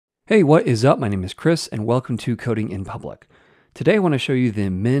Hey, what is up? My name is Chris and welcome to Coding in Public. Today I want to show you the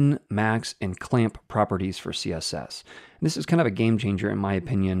min, max, and clamp properties for CSS. And this is kind of a game changer in my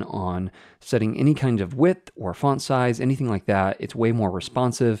opinion on setting any kind of width or font size, anything like that. It's way more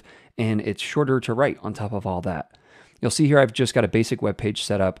responsive and it's shorter to write on top of all that. You'll see here I've just got a basic web page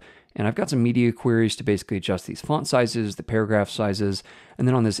set up and I've got some media queries to basically adjust these font sizes, the paragraph sizes, and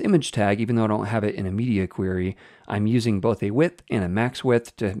then on this image tag, even though I don't have it in a media query, I'm using both a width and a max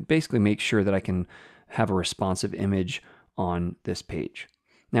width to basically make sure that I can have a responsive image on this page.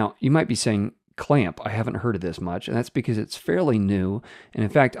 Now, you might be saying, clamp, I haven't heard of this much, and that's because it's fairly new. And in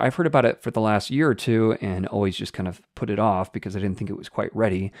fact, I've heard about it for the last year or two and always just kind of put it off because I didn't think it was quite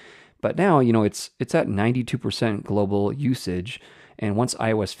ready. But now, it's at 92% global usage. And once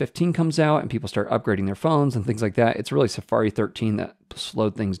iOS 15 comes out and people start upgrading their phones and things like that, it's really Safari 13 that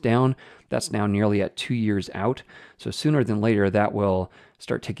slowed things down. That's now nearly at 2 years out. So sooner than later, that will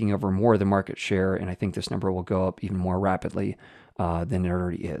start taking over more of the market share. And I think this number will go up even more rapidly than it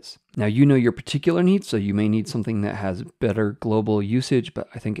already is. Now, you know your particular needs, so you may need something that has better global usage, but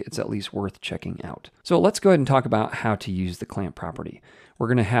I think it's at least worth checking out. So let's go ahead and talk about how to use the clamp property. We're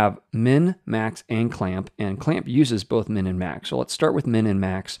going to have min, max, and clamp uses both min and max. So let's start with min and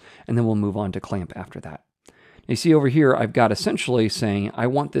max, and then we'll move on to clamp after that. You see over here, I've got essentially saying I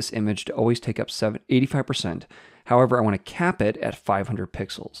want this image to always take up 85%. However, I want to cap it at 500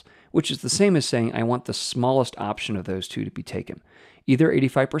 pixels, which is the same as saying I want the smallest option of those two to be taken, either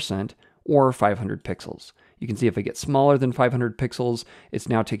 85% or 500 pixels. You can see if I get smaller than 500 pixels, it's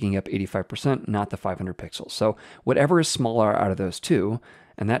now taking up 85%, not the 500 pixels. So whatever is smaller out of those two,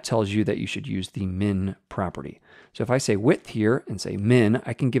 and that tells you that you should use the min property. So if I say width here and say min,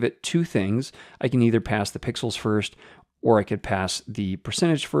 I can give it two things. I can either pass the pixels first, or I could pass the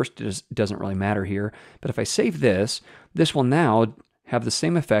percentage first. It doesn't really matter here. But if I save this, this will now have the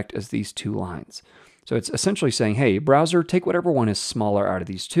same effect as these two lines. So it's essentially saying, hey, browser, take whatever one is smaller out of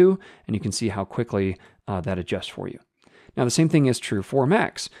these two, and you can see how quickly that adjusts for you. Now, the same thing is true for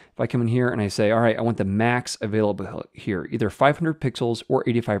max. If I come in here and I say, all right, I want the max available here, either 500 pixels or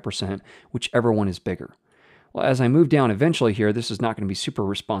 85%, whichever one is bigger. Well, as I move down eventually here, this is not going to be super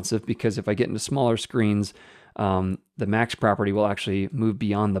responsive because if I get into smaller screens, the max property will actually move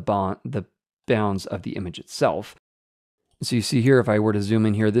beyond the bounds of the image itself. So you see here, if I were to zoom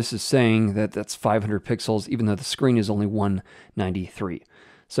in here, this is saying that that's 500 pixels, even though the screen is only 193.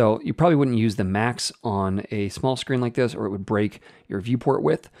 So you probably wouldn't use the max on a small screen like this, or it would break your viewport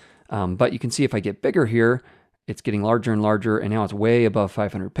width. But you can see if I get bigger here, it's getting larger and larger, and now it's way above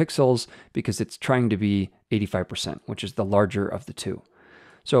 500 pixels because it's trying to be 85%, which is the larger of the two.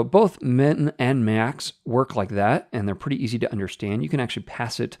 So both min and max work like that, and they're pretty easy to understand. You can actually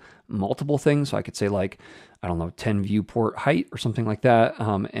pass it multiple things. So I could say like, I don't know, 10 viewport height or something like that,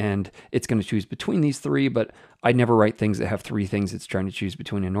 and it's going to choose between these three, but I never write things that have three things it's trying to choose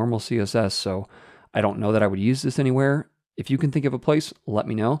between in normal CSS, so I don't know that I would use this anywhere. If you can think of a place, let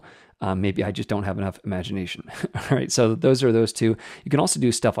me know. Maybe I just don't have enough imagination. All right, so those are those two. You can also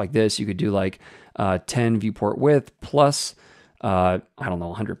do stuff like this. You could do like 10 viewport width plus I don't know,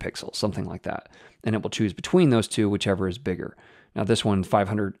 100 pixels, something like that. And it will choose between those two, whichever is bigger. Now this one,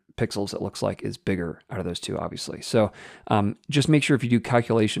 500 pixels, it looks like is bigger out of those two, obviously. So just make sure if you do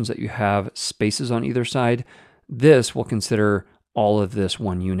calculations that you have spaces on either side. This will consider all of this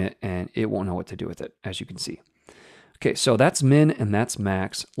one unit and it won't know what to do with it, as you can see. Okay, so that's min and that's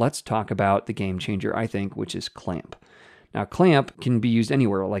max. Let's talk about the game changer, I think, which is clamp. Now clamp can be used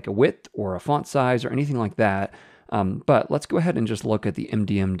anywhere, like a width or a font size or anything like that. But let's go ahead and just look at the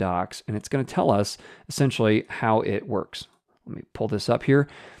MDM docs, and it's going to tell us essentially how it works. Let me pull this up here.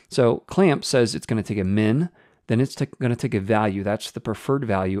 So clamp says it's going to take a min, then it's going to take a value, that's the preferred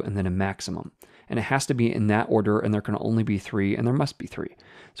value, and then a maximum. And it has to be in that order, and there can only be three, and there must be three.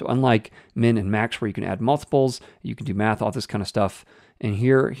 So unlike min and max where you can add multiples, you can do math, all this kind of stuff. And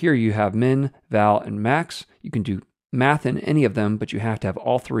here you have min, val, and max. You can do math in any of them, but you have to have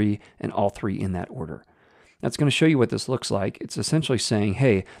all three and all three in that order. That's going to show you what this looks like. It's essentially saying,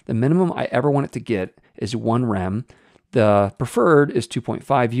 hey, the minimum I ever want it to get is 1 rem. The preferred is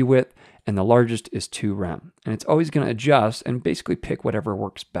 2.5 view width, and the largest is 2 rem. And it's always going to adjust and basically pick whatever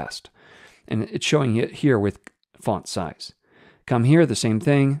works best. And it's showing it here with font size. Come here, the same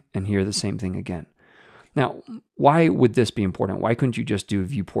thing, and here the same thing again. Now, why would this be important? Why couldn't you just do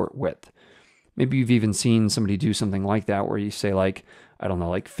viewport width? Maybe you've even seen somebody do something like that where you say like, I don't know,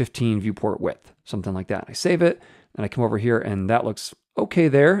 like 15 viewport width, something like that. I save it and I come over here and that looks okay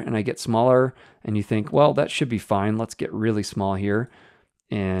there, and I get smaller and you think, well, that should be fine. Let's get really small here.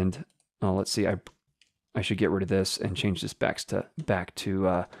 And let's see, I should get rid of this and change this back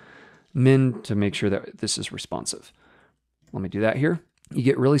to min to make sure that this is responsive. Let me do that here. You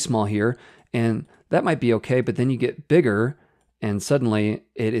get really small here, and that might be okay, but then you get bigger, and suddenly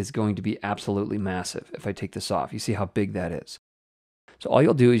it is going to be absolutely massive if I take this off. You see how big that is. So all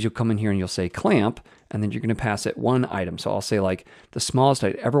you'll do is you'll come in here and you'll say clamp, and then you're going to pass it one item. So I'll say like the smallest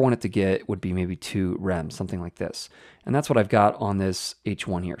I'd ever want it to get would be maybe 2 rem, something like this. And that's what I've got on this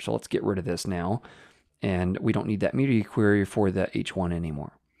H1 here. So let's get rid of this now. And we don't need that media query for the H1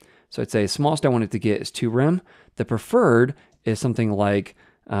 anymore. So I'd say smallest I want it to get is 2 rem. The preferred is something like,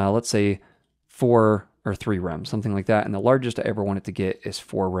 let's say 4 or 3 rem, something like that. And the largest I ever want it to get is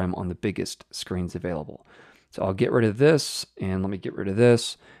 4 rem on the biggest screens available. So I'll get rid of this, and let me get rid of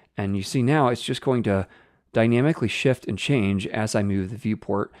this. And you see now it's just going to dynamically shift and change as I move the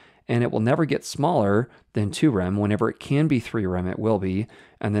viewport, and it will never get smaller than 2 rem. Whenever it can be 3 rem, it will be,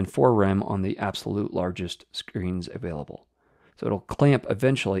 and then 4 rem on the absolute largest screens available. So it'll clamp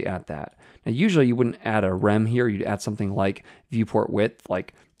eventually at that. Now usually you wouldn't add a rem here, you'd add something like viewport width,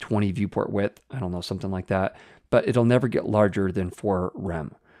 like 20 viewport width, I don't know, something like that, but it'll never get larger than 4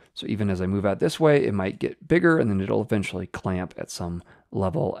 rem. So even as I move out this way, it might get bigger, and then it'll eventually clamp at some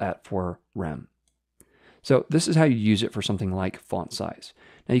level at 4 rem. So this is how you use it for something like font size.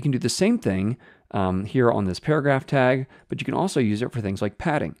 Now you can do the same thing here on this paragraph tag, but you can also use it for things like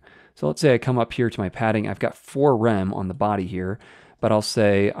padding. So let's say I come up here to my padding. I've got 4 rem on the body here, but I'll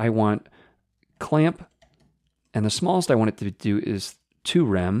say I want clamp, and the smallest I want it to do is 2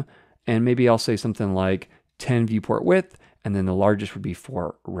 rem, and maybe I'll say something like 10 viewport width, and then the largest would be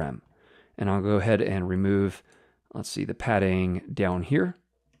 4 rem. And I'll go ahead and remove, let's see, the padding down here.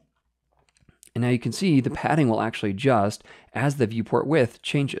 And now you can see the padding will actually adjust as the viewport width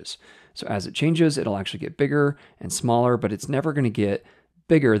changes. So as it changes, it'll actually get bigger and smaller, but it's never going to get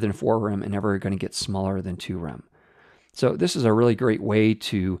bigger than 4 rem and never going to get smaller than 2 rem. So this is a really great way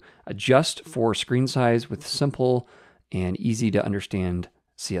to adjust for screen size with simple and easy to understand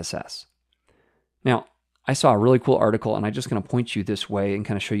CSS. Now, I saw a really cool article, and I'm just going to point you this way and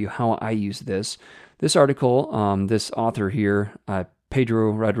kind of show you how I use this. This article, this author here,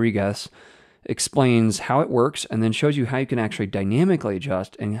 Pedro Rodriguez, explains how it works and then shows you how you can actually dynamically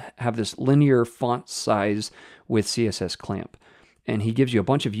adjust and have this linear font size with CSS clamp. And he gives you a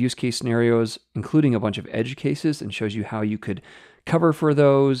bunch of use case scenarios, including a bunch of edge cases, and shows you how you could cover for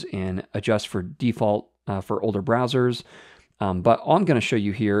those and adjust for default for older browsers. But all I'm going to show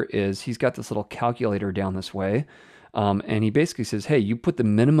you here is he's got this little calculator down this way. And he basically says, hey, you put the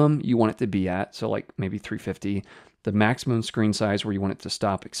minimum you want it to be at, so like maybe 350, the maximum screen size where you want it to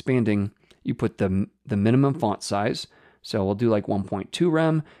stop expanding, you put the minimum font size. So we'll do like 1.2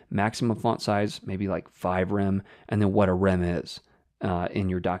 rem, maximum font size, maybe like 5 rem, and then what a rem is in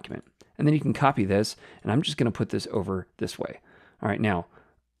your document. And then you can copy this, and I'm just going to put this over this way. All right, now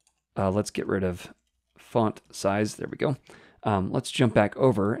let's get rid of font size. There we go. Let's jump back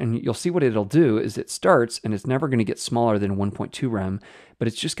over, and you'll see what it'll do is it starts, and it's never going to get smaller than 1.2 rem, but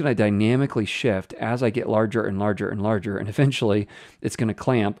it's just going to dynamically shift as I get larger and larger and larger, and eventually it's going to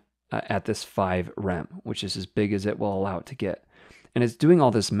clamp at this 5 rem, which is as big as it will allow it to get. And it's doing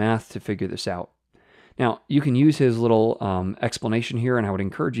all this math to figure this out. Now, you can use his little explanation here, and I would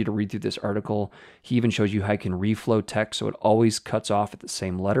encourage you to read through this article. He even shows you how you can reflow text, so it always cuts off at the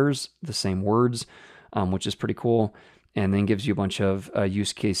same letters, the same words, which is pretty cool, and then gives you a bunch of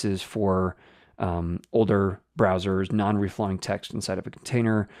use cases for older browsers, non-reflowing text inside of a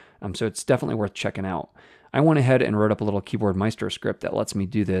container, so it's definitely worth checking out. I went ahead and wrote up a little Keyboard Maestro script that lets me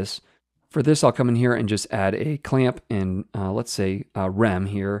do this. For this, I'll come in here and just add a clamp in, let's say, rem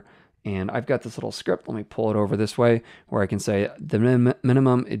here. And I've got this little script. Let me pull it over this way where I can say the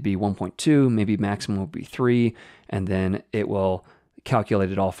minimum, it'd be 1.2, maybe maximum would be 3, and then it will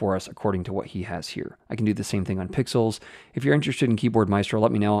calculate it all for us according to what he has here. I can do the same thing on pixels. If you're interested in Keyboard Maestro,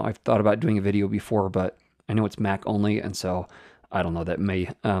 let me know. I've thought about doing a video before, but I know it's Mac only, and so I don't know, that may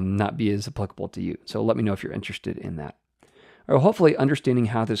not be as applicable to you. So let me know if you're interested in that. Or hopefully understanding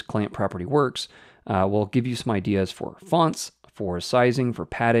how this clamp property works will give you some ideas for fonts, for sizing, for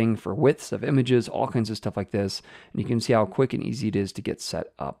padding, for widths of images, all kinds of stuff like this. And you can see how quick and easy it is to get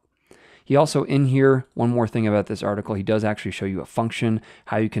set up. He also, in here, one more thing about this article, he does actually show you a function,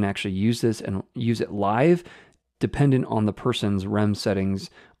 how you can actually use this and use it live, dependent on the person's rem settings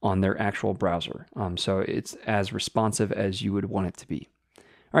on their actual browser. So it's as responsive as you would want it to be.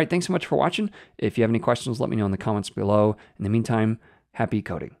 All right, thanks so much for watching. If you have any questions, let me know in the comments below. In the meantime, happy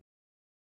coding.